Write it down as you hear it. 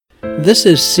This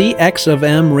is CX of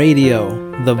M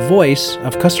Radio, the voice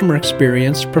of customer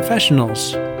experience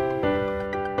professionals.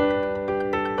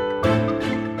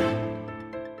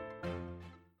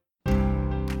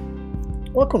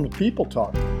 Welcome to People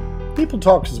Talk. People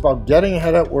Talk is about getting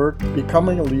ahead at work,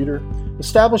 becoming a leader,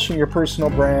 establishing your personal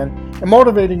brand, and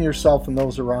motivating yourself and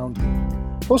those around you.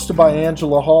 Hosted by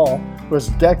Angela Hall, who has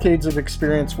decades of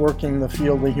experience working in the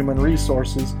field of human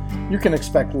resources, you can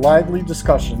expect lively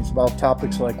discussions about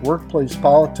topics like workplace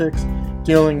politics,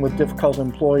 dealing with difficult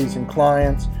employees and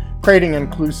clients, creating an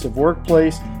inclusive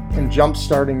workplace, and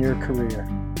jump-starting your career.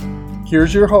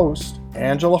 Here's your host,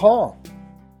 Angela Hall.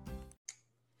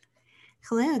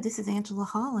 Hello, this is Angela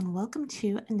Hall, and welcome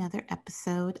to another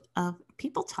episode of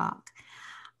People Talk.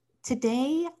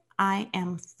 Today, I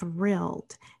am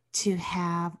thrilled to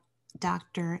have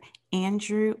Dr.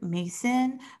 Andrew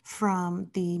Mason from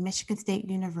the Michigan State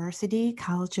University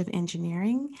College of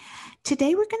Engineering.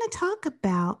 Today, we're going to talk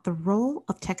about the role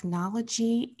of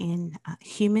technology in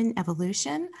human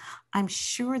evolution. I'm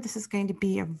sure this is going to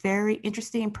be a very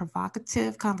interesting and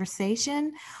provocative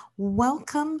conversation.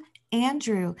 Welcome,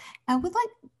 Andrew. I would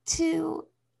like to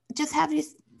just have you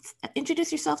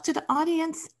introduce yourself to the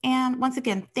audience. And once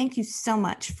again, thank you so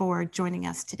much for joining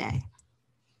us today.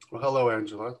 Well, hello,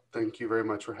 Angela. Thank you very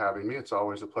much for having me. It's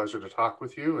always a pleasure to talk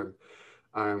with you, and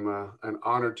I'm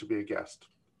honored to be a guest.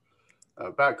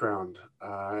 Background,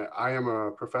 I am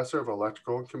a professor of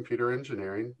electrical and computer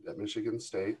engineering at Michigan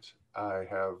State. I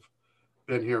have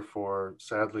been here for,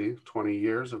 sadly, 20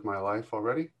 years of my life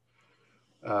already.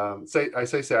 I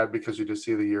say sad because you just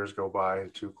see the years go by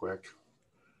too quick.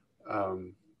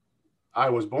 I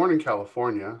was born in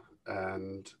California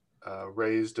and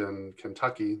raised in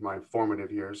Kentucky, my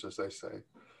formative years, as they say.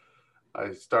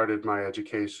 I started my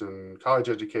education, college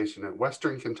education at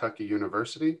Western Kentucky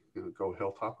University. Go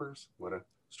Hilltoppers, what a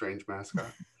strange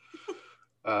mascot.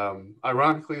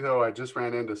 Ironically, though, I just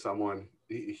ran into someone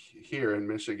here in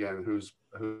Michigan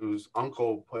whose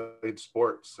uncle played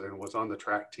sports and was on the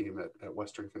track team at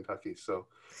Western Kentucky. So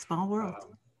small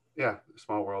world. Yeah,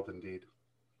 small world indeed.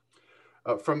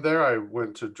 From there, I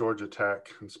went to Georgia Tech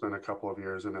and spent a couple of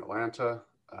years in Atlanta.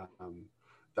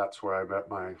 That's where I met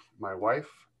my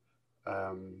wife.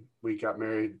 We got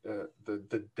married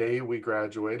the day we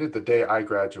graduated, the day I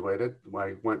graduated.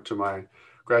 I went to my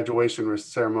graduation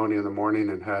ceremony in the morning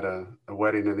and had a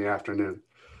wedding in the afternoon.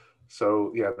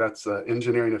 So yeah, that's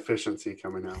engineering efficiency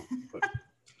coming out. But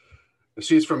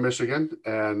she's from Michigan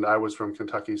and I was from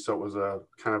Kentucky, so it was a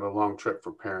kind of a long trip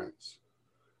for parents.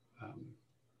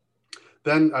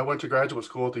 Then I went to graduate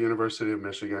school at the University of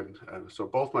Michigan. So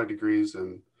both my degrees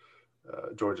in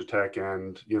Georgia Tech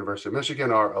and University of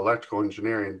Michigan are electrical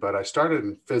engineering, but I started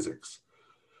in physics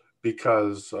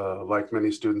because like many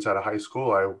students out of high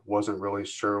school, I wasn't really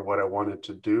sure what I wanted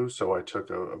to do. So I took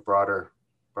a broader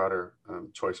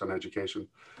choice on education.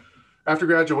 After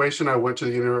graduation, I went to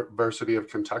the University of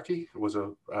Kentucky. I was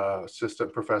an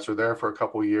assistant professor there for a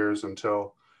couple of years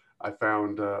until I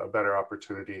found a better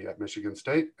opportunity at Michigan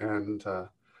State, and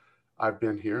I've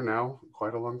been here now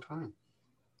quite a long time.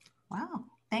 Wow.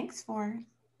 Thanks for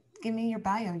giving me your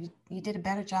bio. You did a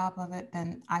better job of it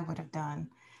than I would have done.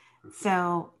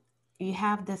 So you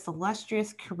have this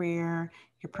illustrious career.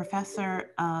 You're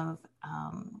professor of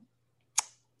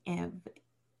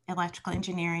electrical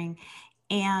engineering.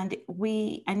 And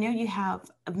I know you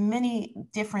have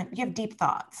you have deep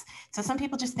thoughts. So some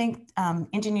people just think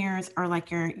engineers are like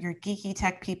your geeky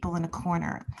tech people in a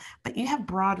corner, but you have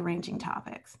broad ranging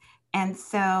topics. And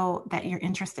so that you're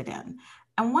interested in.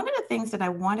 And one of the things that I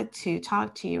wanted to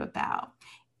talk to you about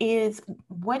is,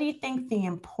 what do you think the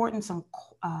importance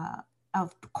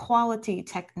of quality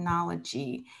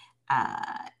technology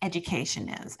education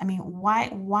is? I mean,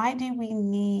 why do we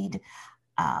need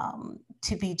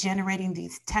to be generating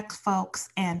these tech folks,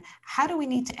 and how do we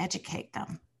need to educate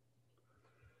them?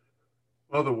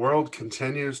 Well, the world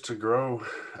continues to grow,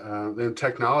 and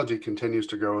technology continues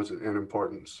to grow in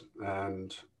importance.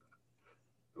 And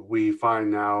we find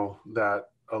now that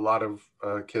a lot of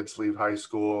kids leave high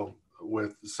school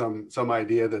with some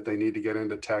idea that they need to get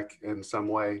into tech in some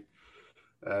way.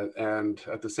 And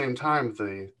at the same time,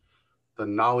 the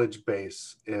knowledge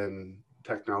base in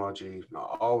technology,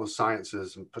 all the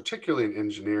sciences, and particularly in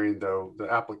engineering, though,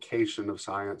 the application of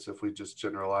science, if we just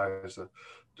generalize a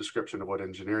description of what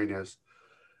engineering is,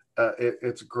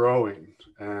 it's growing.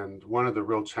 And one of the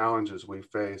real challenges we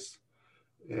face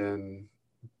in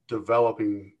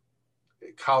developing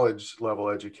college level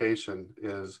education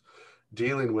is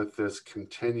dealing with this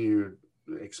continued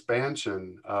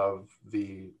expansion of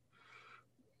the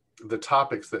the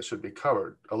topics that should be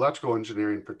covered. Electrical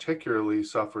engineering particularly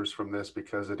suffers from this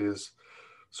because it is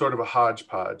sort of a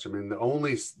hodgepodge. I mean, the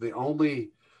only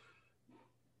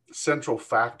central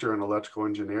factor in electrical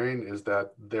engineering is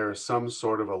that there is some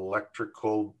sort of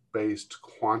electrical based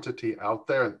quantity out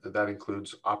there that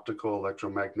includes optical,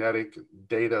 electromagnetic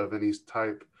data of any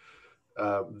type.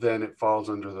 Then it falls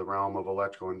under the realm of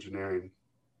electrical engineering,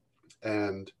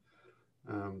 and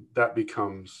that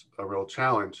becomes a real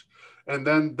challenge. And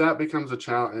then that becomes a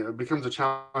challenge. It becomes a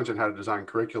challenge in how to design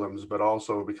curriculums, but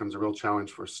also becomes a real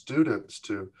challenge for students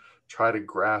to try to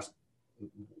grasp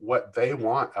what they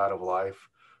want out of life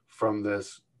from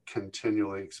this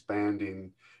continually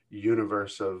expanding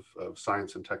universe of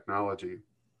science and technology.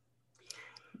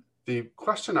 The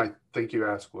question I think you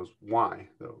asked was why,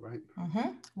 though, right? Mm-hmm.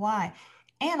 Why?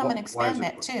 And I'm going to expand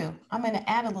that too. I'm going to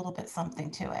add a little bit something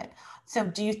to it. So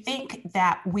do you think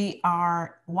that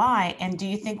why, and do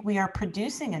you think we are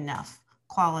producing enough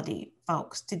quality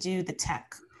folks to do the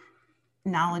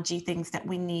technology things that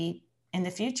we need in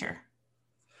the future?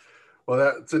 Well,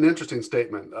 that's an interesting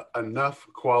statement. Enough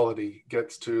quality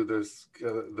gets to this,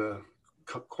 the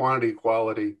quantity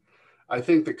quality. I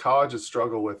think the colleges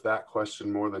struggle with that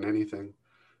question more than anything.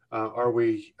 Are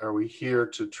we here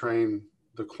to train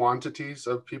the quantities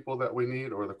of people that we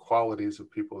need or the qualities of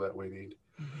people that we need?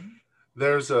 Mm-hmm.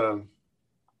 There's a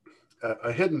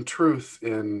hidden truth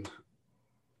in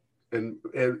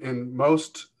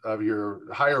most of your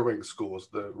higher ranked schools,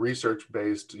 the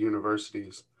research-based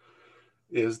universities,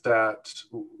 is that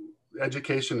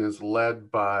education is led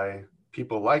by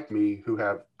people like me who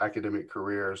have academic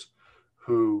careers,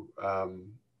 who,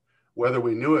 whether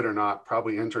we knew it or not,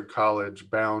 probably entered college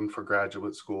bound for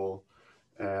graduate school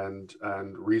and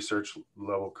research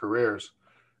level careers.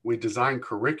 We design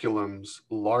curriculums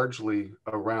largely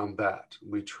around that.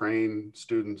 We train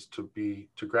students to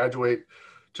graduate,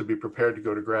 to be prepared to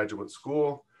go to graduate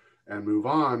school and move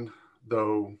on,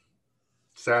 though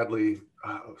sadly,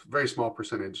 a very small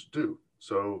percentage do.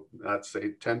 So that's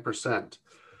say 10%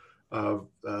 of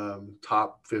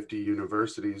top 50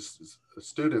 universities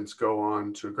students go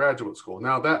on to graduate school.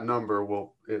 Now that number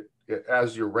will,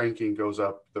 as your ranking goes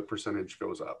up, the percentage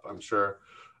goes up. I'm sure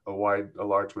a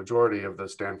large majority of the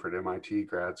Stanford, MIT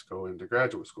grads go into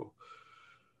graduate school.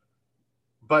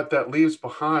 But that leaves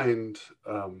behind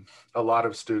a lot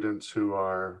of students who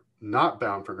are not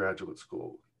bound for graduate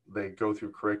school. They go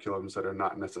through curriculums that are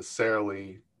not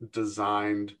necessarily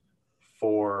designed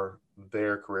for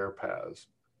their career paths.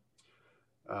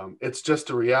 It's just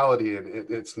a reality, and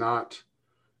it's not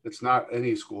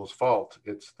any school's fault.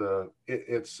 It's the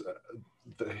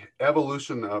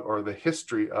evolution of, or the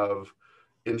history of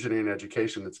engineering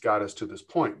education that's got us to this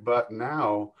point. But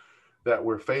now that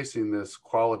we're facing this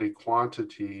quality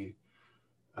quantity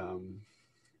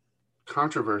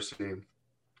controversy,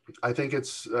 I think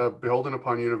it's beholden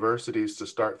upon universities to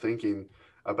start thinking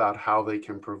about how they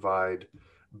can provide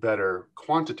better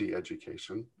quantity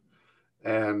education.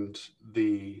 And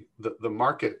the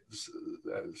market,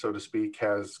 so to speak,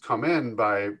 has come in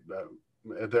by,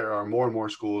 there are more and more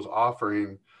schools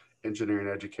offering engineering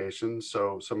education.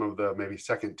 So some of the maybe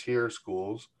second tier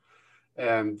schools,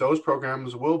 and those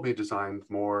programs will be designed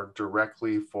more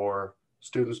directly for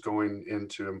students going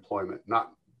into employment,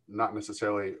 not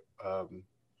necessarily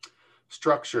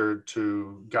structured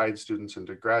to guide students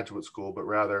into graduate school, but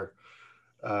rather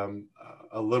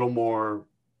a little more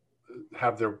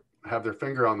have their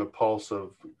finger on the pulse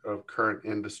of current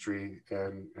industry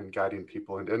and guiding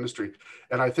people into industry.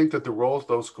 And I think that the roles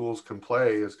those schools can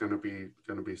play is going to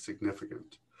be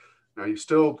significant. Now, you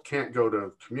still can't go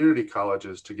to community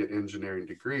colleges to get engineering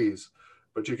degrees,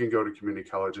 but you can go to community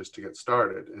colleges to get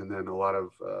started. And then a lot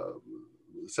of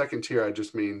second tier, I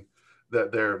just mean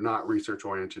that they're not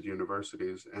research-oriented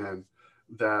universities, and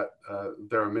that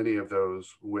there are many of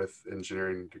those with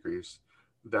engineering degrees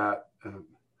that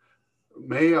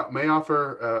may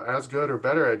offer as good or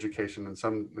better education in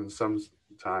some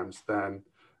times than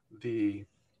the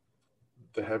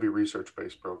heavy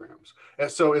research-based programs.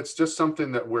 And so it's just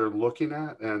something that we're looking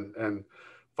at and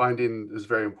finding is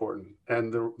very important.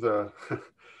 And the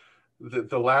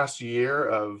last year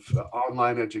of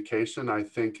online education, I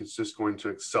think, is just going to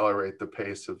accelerate the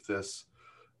pace of this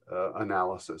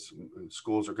analysis. And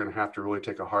schools are going to have to really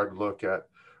take a hard look at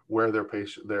where their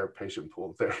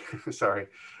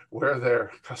where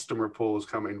their customer pool is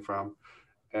coming from,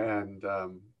 and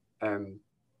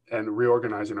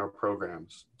reorganizing our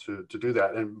programs to do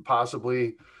that, and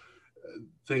possibly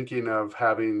thinking of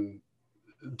having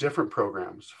different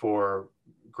programs for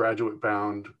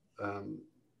graduate-bound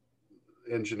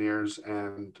engineers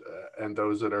and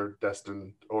those that are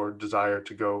destined or desire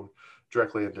to go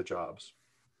directly into jobs.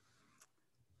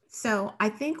 So I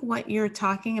think what you're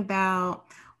talking about,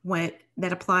 what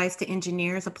that applies to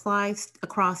engineers, applies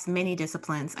across many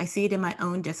disciplines. I see it in my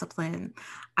own discipline.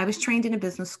 I was trained in a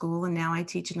business school, and now I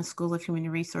teach in a school of human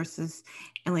resources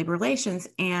and labor relations.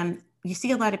 And you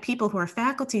see a lot of people who are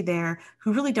faculty there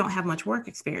who really don't have much work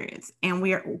experience, and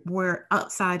we're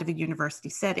outside of a university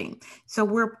setting. So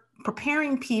we're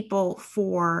preparing people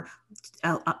for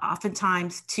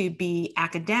oftentimes to be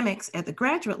academics at the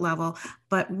graduate level,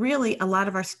 but really a lot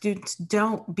of our students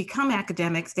don't become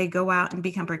academics. They go out and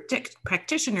become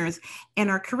practitioners, and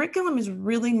our curriculum is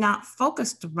really not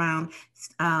focused around,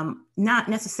 not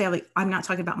necessarily, I'm not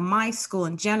talking about my school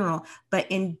in general, but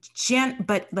in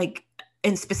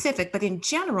specific, but in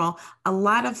general, a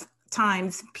lot of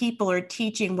times people are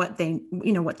teaching what they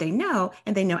know,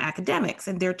 and they know academics,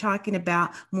 and they're talking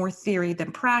about more theory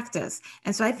than practice.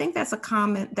 And so I think that's a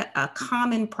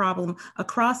common problem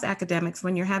across academics,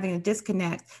 when you're having a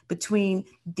disconnect between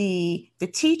the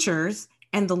teachers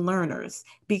and the learners,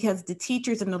 because the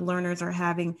teachers and the learners are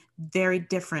having very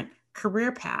different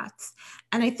career paths.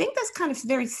 And I think that's kind of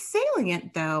very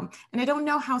salient, though, and I don't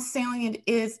know how salient it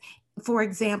is, for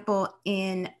example,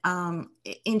 in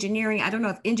engineering. I don't know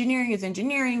if engineering is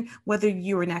engineering, whether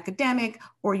you're an academic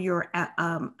or you're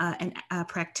a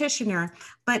practitioner.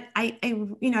 But I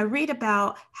read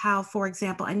about how, for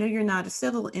example, I know you're not a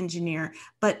civil engineer,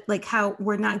 but like how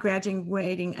we're not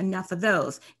graduating enough of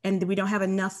those, and we don't have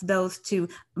enough of those to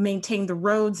maintain the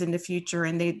roads in the future,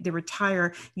 and they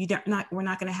retire. We're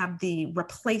not going to have the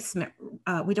replacement.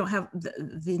 We don't have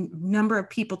the number of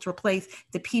people to replace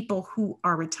the people who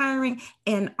are retiring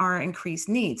and our increased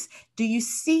needs. Do you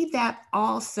see that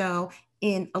also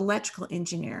in electrical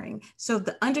engineering? So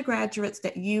the undergraduates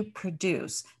that you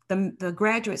produce, the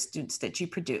graduate students that you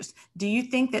produce, do you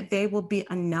think that they will be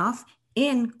enough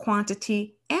in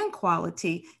quantity and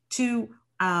quality to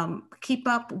keep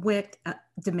up with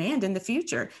demand in the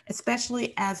future,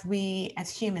 especially as we as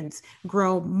humans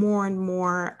grow more and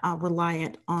more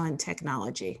reliant on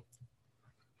technology?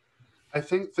 I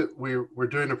think that we're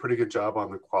doing a pretty good job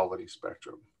on the quality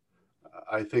spectrum.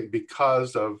 I think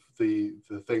because of the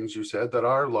things you said that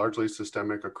are largely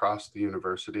systemic across the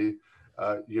university,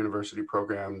 university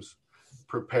programs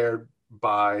prepared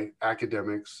by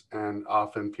academics and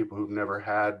often people who've never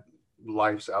had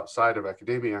lives outside of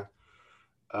academia,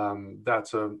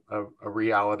 that's a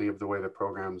reality of the way the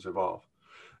programs evolve.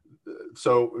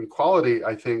 So in quality,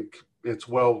 I think it's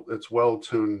well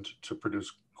tuned to produce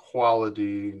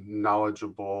quality,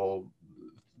 knowledgeable,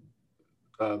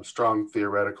 strong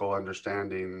theoretical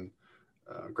understanding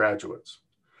graduates.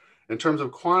 In terms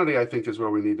of quantity, I think is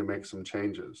where we need to make some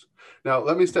changes. Now,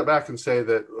 let me step back and say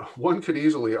that one could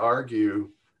easily argue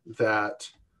that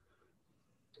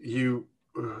the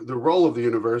role of the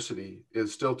university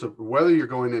is still to, whether you're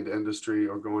going into industry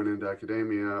or going into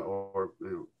academia or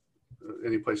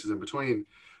any places in between,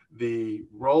 the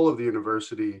role of the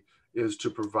university is to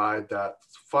provide that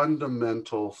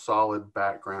fundamental solid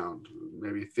background,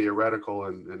 maybe theoretical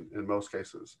in most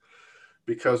cases.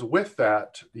 Because with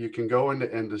that, you can go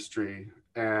into industry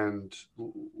and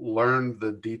learn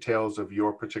the details of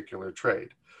your particular trade.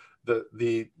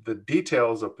 The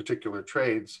details of particular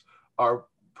trades are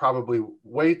probably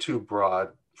way too broad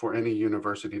for any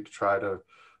university to try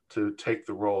to take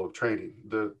the role of training.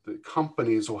 The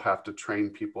companies will have to train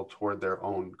people toward their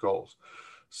own goals.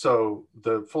 So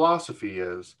the philosophy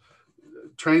is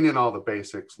train in all the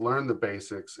basics, learn the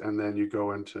basics, and then you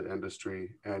go into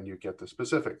industry and you get the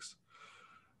specifics.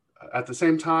 At the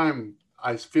same time,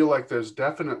 I feel like there's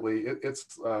definitely,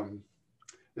 it's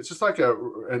just like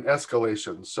an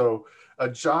escalation. So a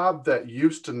job that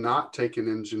used to not take an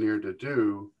engineer to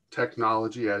do,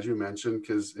 technology, as you mentioned,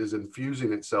 is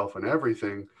infusing itself in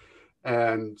everything.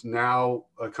 And now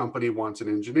a company wants an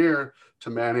engineer to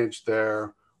manage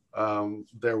their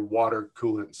water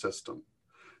coolant system.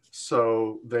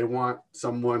 So they want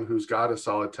someone who's got a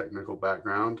solid technical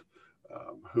background,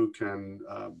 who can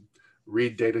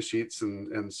read data sheets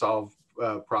and solve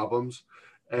problems.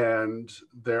 And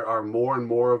there are more and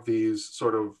more of these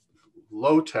sort of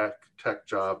low tech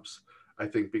jobs, I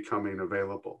think, becoming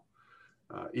available.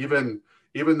 Even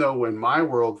though in my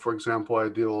world, for example, I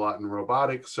deal a lot in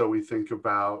robotics, so we think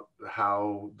about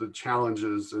how the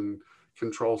challenges and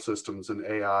control systems and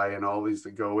AI and all these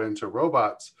that go into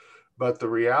robots. But the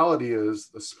reality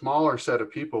is a smaller set of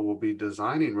people will be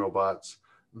designing robots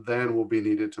than will be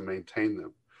needed to maintain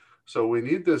them. So we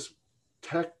need this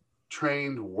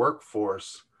tech-trained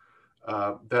workforce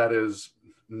that is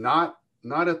not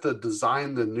at the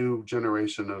design the new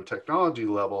generation of technology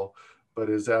level, but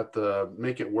is at the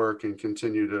make it work and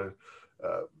continue to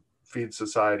feed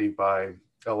society by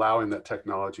allowing that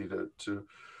technology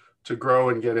to grow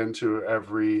and get into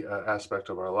every aspect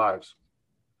of our lives.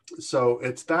 So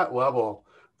it's that level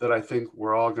that I think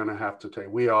we're all going to have to take,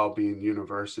 we all being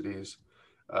universities,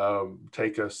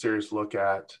 take a serious look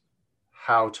at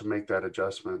how to make that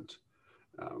adjustment.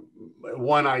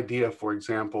 One idea, for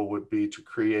example, would be to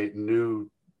create new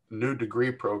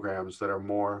degree programs that are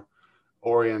more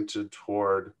oriented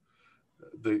toward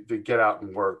the get out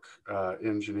and work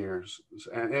engineers.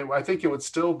 And I think it would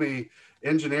still be,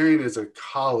 engineering is a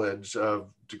college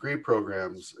of degree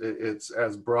programs. It's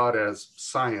as broad as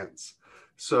science.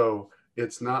 So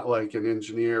it's not like an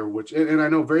engineer, which, and I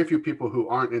know very few people who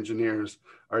aren't engineers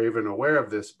are even aware of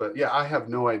this, but yeah, I have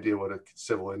no idea what a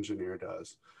civil engineer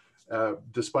does,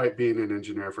 despite being an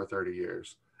engineer for 30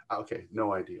 years. Okay,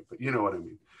 no idea, but you know what I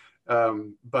mean.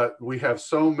 But we have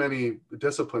so many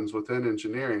disciplines within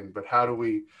engineering, but how do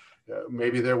we,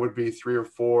 maybe there would be 3 or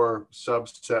 4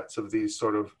 subsets of these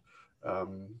sort of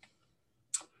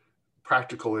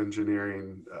practical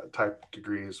engineering type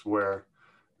degrees where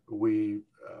we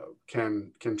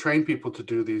can train people to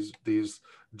do these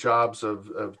jobs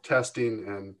of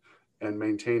testing and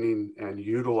maintaining and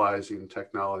utilizing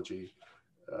technology.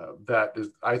 That is,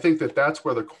 I think that's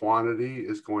where the quantity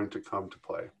is going to come to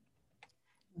play.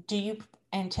 Do you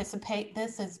anticipate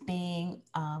this as being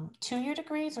 2-year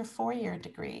degrees or 4-year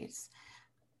degrees?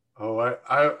 Oh,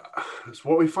 so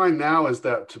what we find now is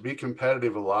that to be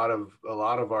competitive, a lot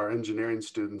of our engineering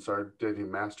students are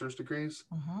getting master's degrees.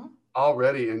 Mm-hmm.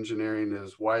 Already, engineering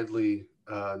is widely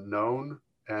known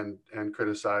and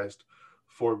criticized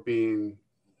for being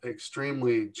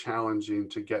extremely challenging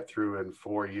to get through in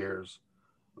 4 years.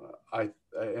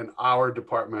 In our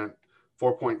department,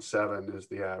 4.7 is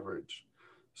the average.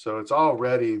 So it's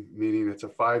already, meaning it's a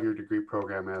 5-year degree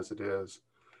program as it is.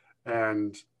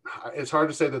 And it's hard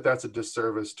to say that that's a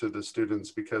disservice to the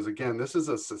students because, again, this is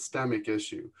a systemic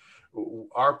issue.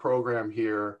 Our program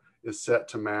here is set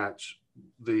to match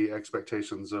the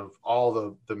expectations of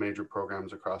all the major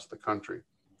programs across the country.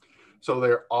 So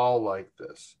they're all like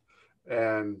this.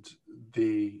 And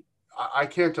I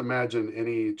can't imagine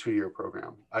any 2-year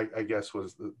program, I guess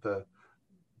was the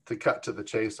cut to the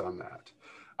chase on that.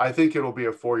 I think it'll be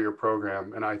a 4-year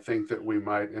program. And I think that we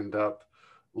might end up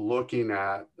looking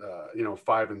at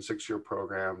 5 and 6-year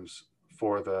programs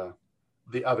for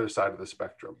the other side of the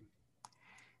spectrum.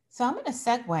 So I'm going to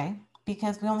segue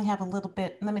because we only have a little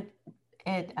bit limited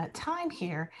time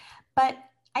here, but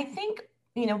I think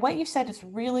what you said is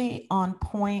really on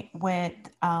point with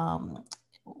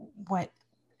what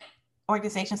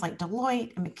organizations like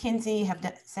Deloitte and McKinsey have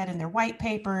said in their white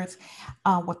papers,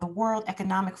 what the World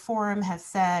Economic Forum has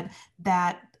said,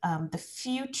 that the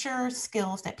future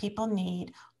skills that people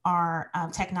need are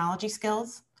technology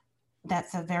skills.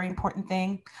 That's a very important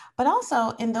thing. But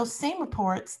also in those same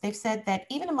reports, they've said that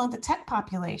even among the tech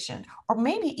population, or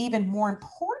maybe even more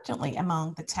importantly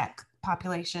among the tech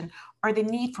population, are the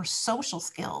need for social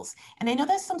skills. And I know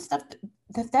that's some stuff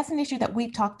that's an issue that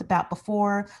we've talked about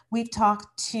before. We've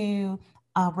talked to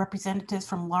representatives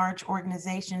from large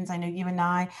organizations, I know you and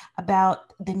I,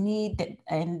 about the need that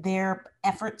and their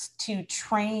efforts to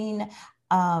train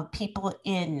people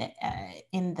in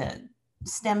the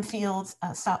STEM fields,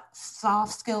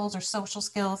 soft skills or social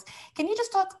skills. Can you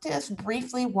just talk to us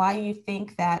briefly why you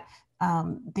think that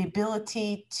the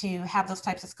ability to have those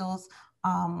types of skills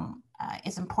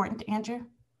is important, Andrew?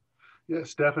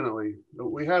 Yes, definitely.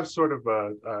 We have sort of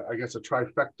a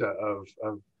trifecta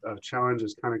of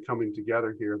challenges kind of coming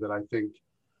together here that I think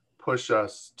push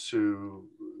us to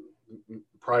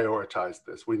prioritize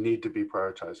this. We need to be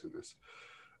prioritizing this.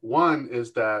 One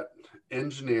is that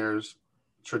engineers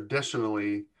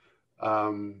traditionally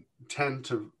tend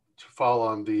to fall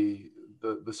on the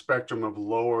spectrum of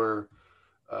lower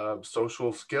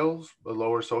social skills,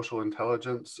 lower social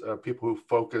intelligence, people who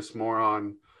focus more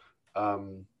on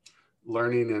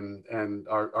learning and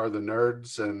are the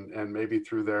nerds and maybe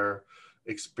through their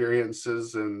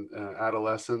experiences in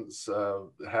adolescence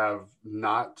have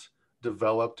not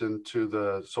developed into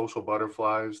the social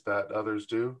butterflies that others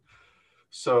do.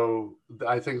 So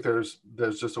I think there's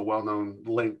just a well-known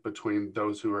link between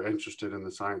those who are interested in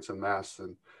the science and math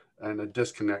and a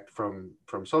disconnect from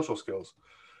social skills.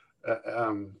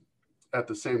 At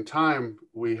the same time,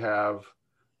 we have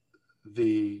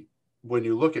when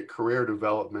you look at career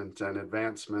development and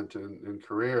advancement in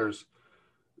careers,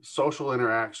 social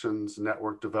interactions,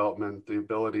 network development, the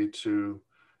ability to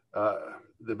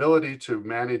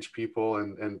manage people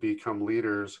and become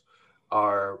leaders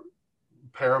are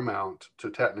paramount to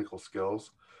technical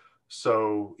skills.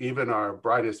 So even our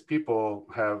brightest people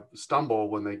stumble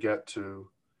when they get to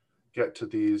get to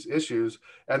these issues.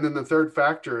 And then the third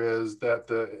factor is that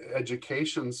the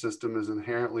education system is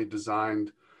inherently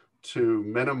designed to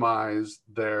minimize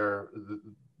an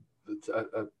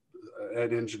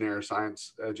engineer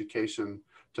science education,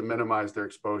 to minimize their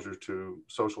exposure to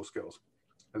social skills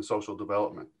and social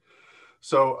development.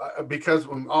 So because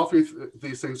when all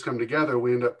these things come together,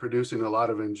 we end up producing a lot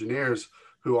of engineers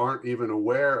who aren't even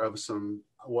aware of some,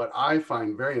 what I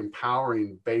find very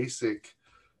empowering, basic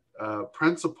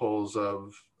principles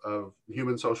of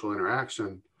human social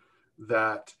interaction,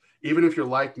 that even if you're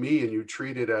like me and you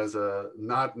treat it as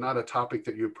not a topic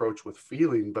that you approach with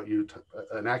feeling, but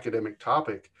an academic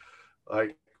topic,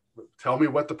 like, tell me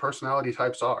what the personality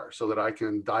types are so that I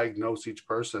can diagnose each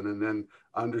person and then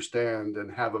understand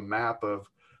and have a map of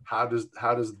how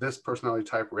does this personality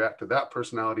type react to that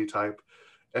personality type.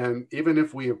 And even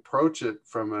if we approach it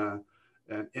from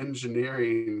an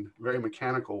engineering, very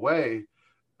mechanical way,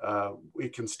 we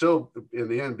can still, in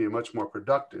the end, be much more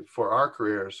productive for our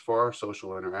careers, for our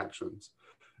social interactions.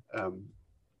 And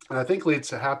I think leads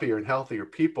to happier and healthier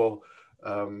people,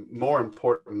 more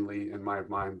importantly, in my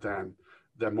mind, than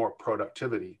more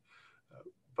productivity.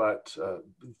 But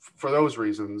for those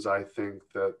reasons, I think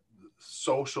that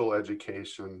social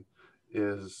education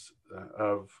is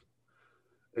of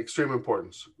extreme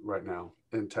importance right now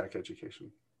in tech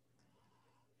education.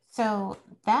 So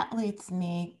that leads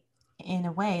me, in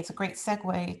a way, it's a great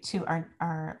segue to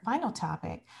our final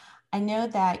topic. I know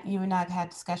that you and I have had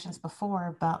discussions before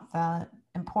about the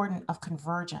importance of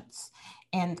convergence,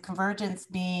 and convergence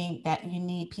being that you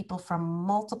need people from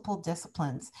multiple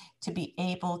disciplines to be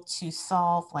able to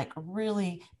solve like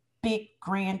really big,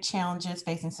 grand challenges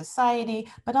facing society,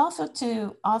 but also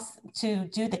to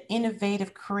do the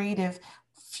innovative, creative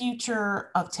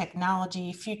future of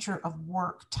technology, future of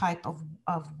work type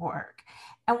of work.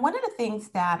 And one of the things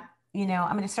that, I'm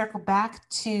going to circle back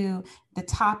to the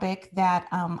topic that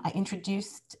I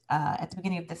introduced at the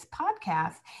beginning of this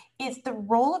podcast, is the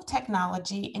role of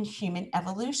technology in human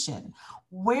evolution.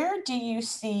 Where do you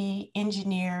see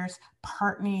engineers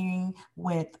partnering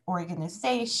with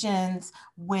organizations,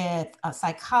 with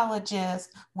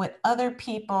psychologists, with other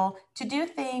people to do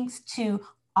things to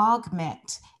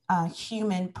augment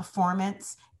human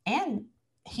performance and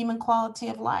human quality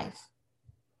of life?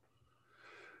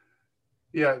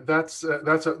 Yeah, that's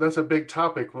a big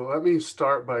topic. Well, let me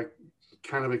start by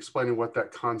kind of explaining what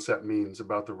that concept means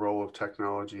about the role of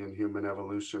technology in human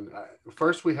evolution.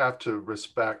 First, we have to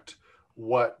respect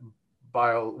what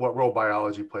role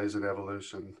biology plays in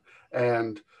evolution,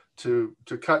 and to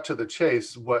cut to the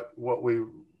chase, what we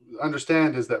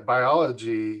understand is that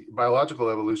biological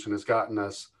evolution has gotten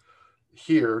us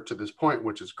here to this point,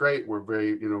 which is great. We're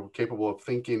very, capable of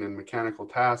thinking in mechanical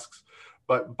tasks.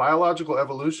 But biological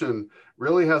evolution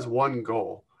really has one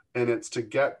goal, and it's to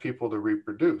get people to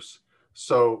reproduce.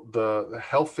 So the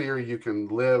healthier you can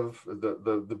live,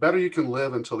 the better you can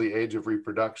live until the age of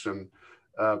reproduction.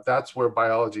 That's where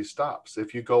biology stops.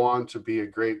 If you go on to be a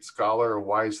great scholar, a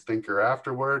wise thinker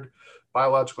afterward,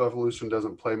 biological evolution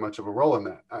doesn't play much of a role in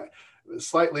that.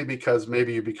 Slightly because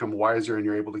maybe you become wiser and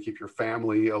you're able to keep your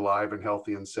family alive and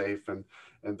healthy and safe and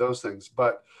those things.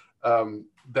 But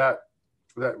that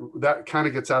kind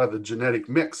of gets out of the genetic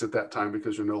mix at that time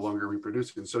because you're no longer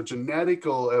reproducing. So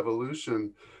genetical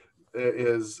evolution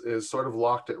is sort of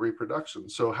locked at reproduction.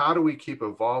 So how do we keep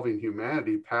evolving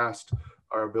humanity past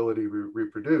our ability to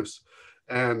reproduce?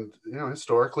 And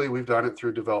historically, we've done it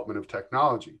through development of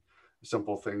technology.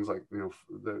 Simple things like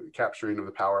the capturing of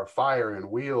the power of fire and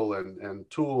wheel and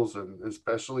tools, and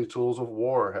especially tools of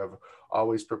war, have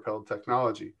always propelled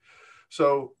technology.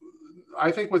 So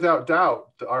I think without doubt,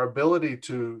 our ability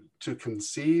to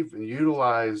conceive and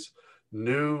utilize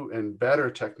new and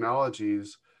better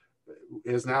technologies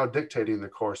is now dictating the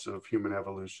course of human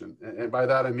evolution. And by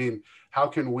that, I mean, how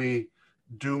can we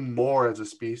do more as a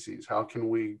species? How can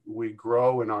we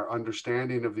grow in our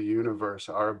understanding of the universe,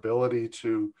 our ability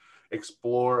to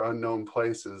explore unknown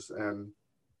places and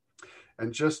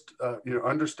just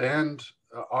understand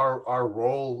our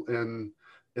role in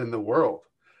the world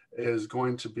is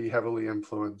going to be heavily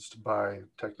influenced by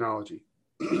technology.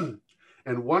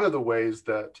 And one of the ways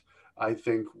that I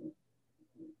think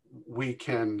we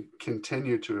can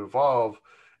continue to evolve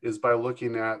is by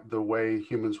looking at the way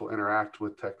humans will interact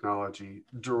with technology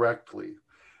directly,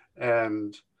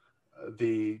 and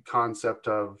the concept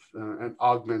of an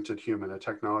augmented human, a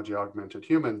technology augmented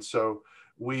human. So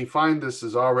we find this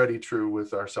is already true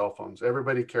with our cell phones.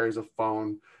 Everybody carries a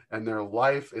phone, and their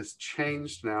life is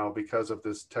changed now because of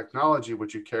this technology,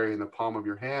 which you carry in the palm of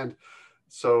your hand.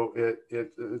 So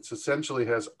it's essentially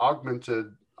has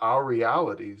augmented our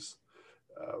realities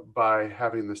by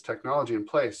having this technology in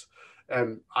place.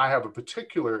 And I have a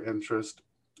particular interest,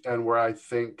 and where I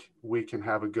think we can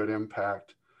have a good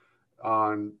impact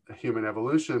on human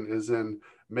evolution is in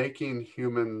making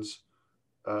humans,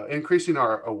 increasing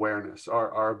our awareness,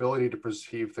 our ability to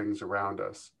perceive things around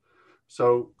us.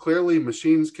 So clearly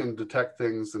machines can detect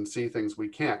things and see things we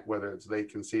can't, whether it's they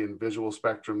can see in visual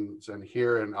spectrums and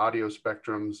hear in audio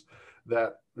spectrums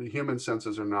that the human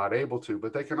senses are not able to,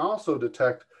 but they can also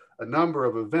detect a number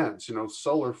of events,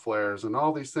 solar flares and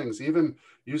all these things, even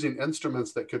using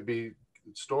instruments that could be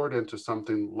stored into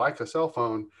something like a cell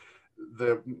phone.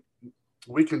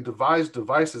 We can devise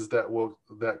devices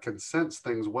that can sense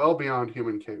things well beyond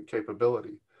human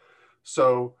capability.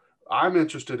 So I'm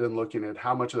interested in looking at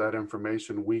how much of that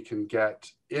information we can get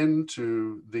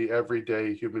into the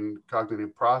everyday human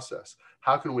cognitive process.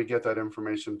 How can we get that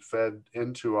information fed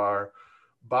into our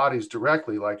bodies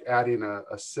directly, like adding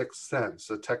a sixth sense,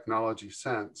 a technology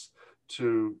sense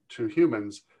to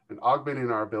humans, and augmenting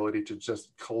our ability to just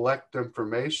collect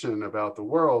information about the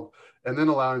world, and then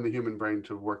allowing the human brain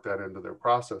to work that into their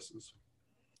processes.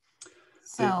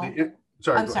 So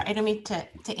I'm sorry, I don't mean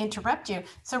to interrupt you.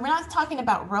 So we're not talking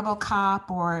about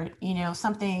RoboCop or,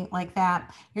 something like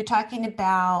that. You're talking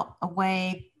about a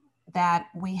way that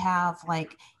we have,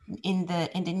 like, in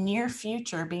the near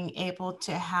future, being able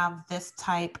to have this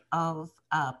type of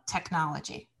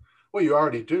technology. Well, you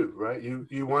already do, right?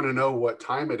 You want to know what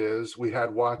time it is. We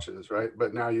had watches, right?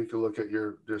 But now you can look at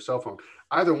your cell phone.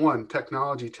 Either one,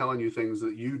 technology telling you things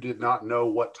that you did not know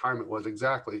what time it was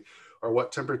exactly, or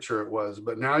what temperature it was.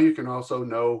 But now you can also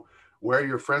know where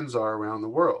your friends are around the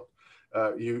world.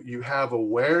 You have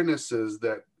awarenesses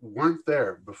that weren't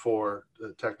there before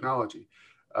technology.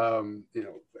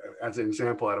 As an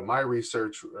example, out of my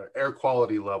research, air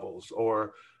quality levels,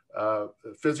 or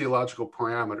physiological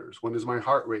parameters. When does my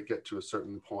heart rate get to a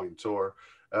certain point? Or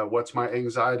what's my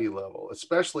anxiety level?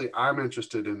 Especially, I'm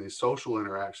interested in these social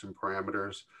interaction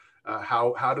parameters.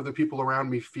 How do the people around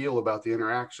me feel about the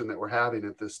interaction that we're having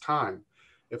at this time?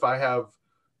 If I have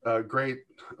great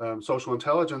social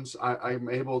intelligence, I'm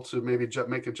able to maybe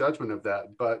make a judgment of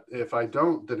that. But if I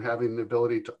don't, then having the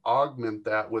ability to augment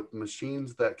that with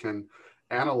machines that can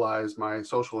analyze my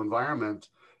social environment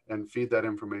and feed that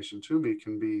information to me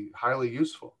can be highly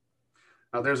useful.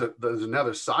 Now, there's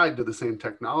another side to the same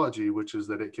technology, which is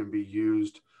that it can be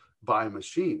used by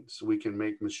machines. We can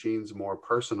make machines more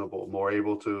personable, more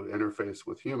able to interface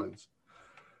with humans.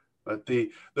 But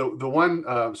the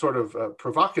one sort of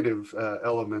provocative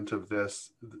element of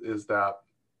this is that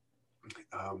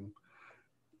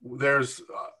there's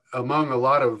among a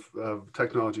lot of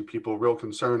technology people real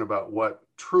concern about what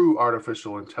true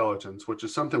artificial intelligence, which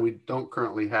is something we don't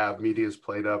currently have. Media's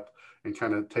played up and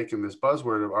kind of taken this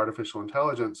buzzword of artificial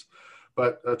intelligence,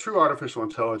 but a true artificial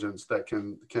intelligence that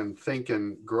can think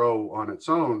and grow on its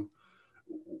own.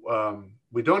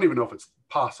 We don't even know if it's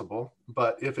possible,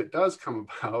 but if it does come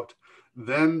about,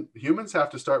 then humans have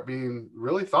to start being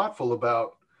really thoughtful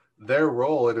about their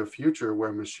role in a future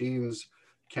where machines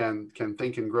can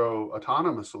think and grow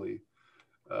autonomously.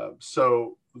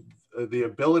 So the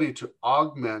ability to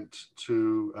augment,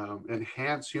 to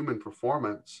enhance human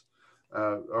performance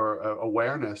or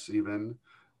awareness even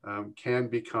can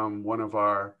become one of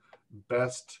our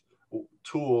best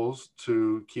tools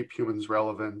to keep humans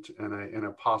relevant in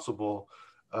a possible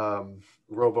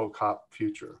RoboCop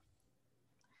future.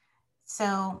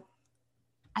 So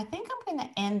I think I'm going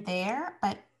to end there,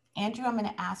 but Andrew, I'm going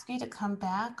to ask you to come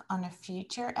back on a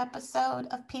future episode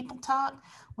of People Talk.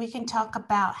 We can talk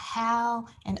about how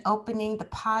and opening the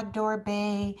pod door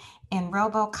bay and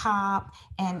RoboCop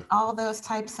and all those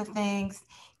types of things.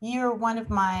 You're one of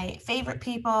my favorite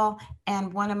people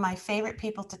and one of my favorite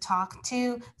people to talk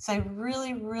to. So I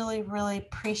really, really, really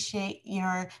appreciate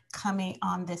your coming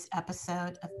on this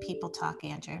episode of People Talk,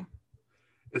 Andrew.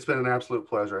 It's been an absolute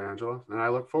pleasure, Angela, and I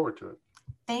look forward to it.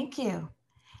 Thank you.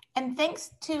 And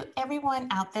thanks to everyone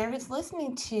out there who's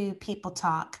listening to People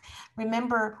Talk.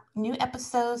 Remember, new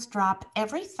episodes drop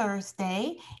every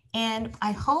Thursday, and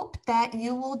I hope that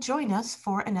you will join us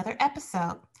for another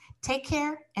episode. Take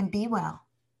care and be well.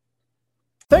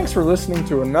 Thanks for listening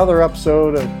to another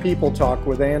episode of People Talk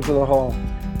with Angela Hall.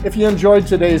 If you enjoyed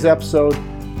today's episode,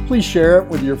 please share it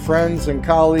with your friends and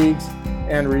colleagues,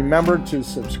 and remember to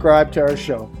subscribe to our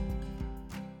show.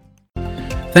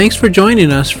 Thanks for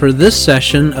joining us for this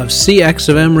session of CX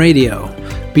of M Radio.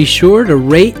 Be sure to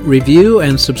rate, review,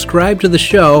 and subscribe to the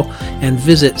show, and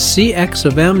visit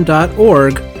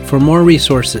cxofm.org for more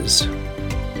resources.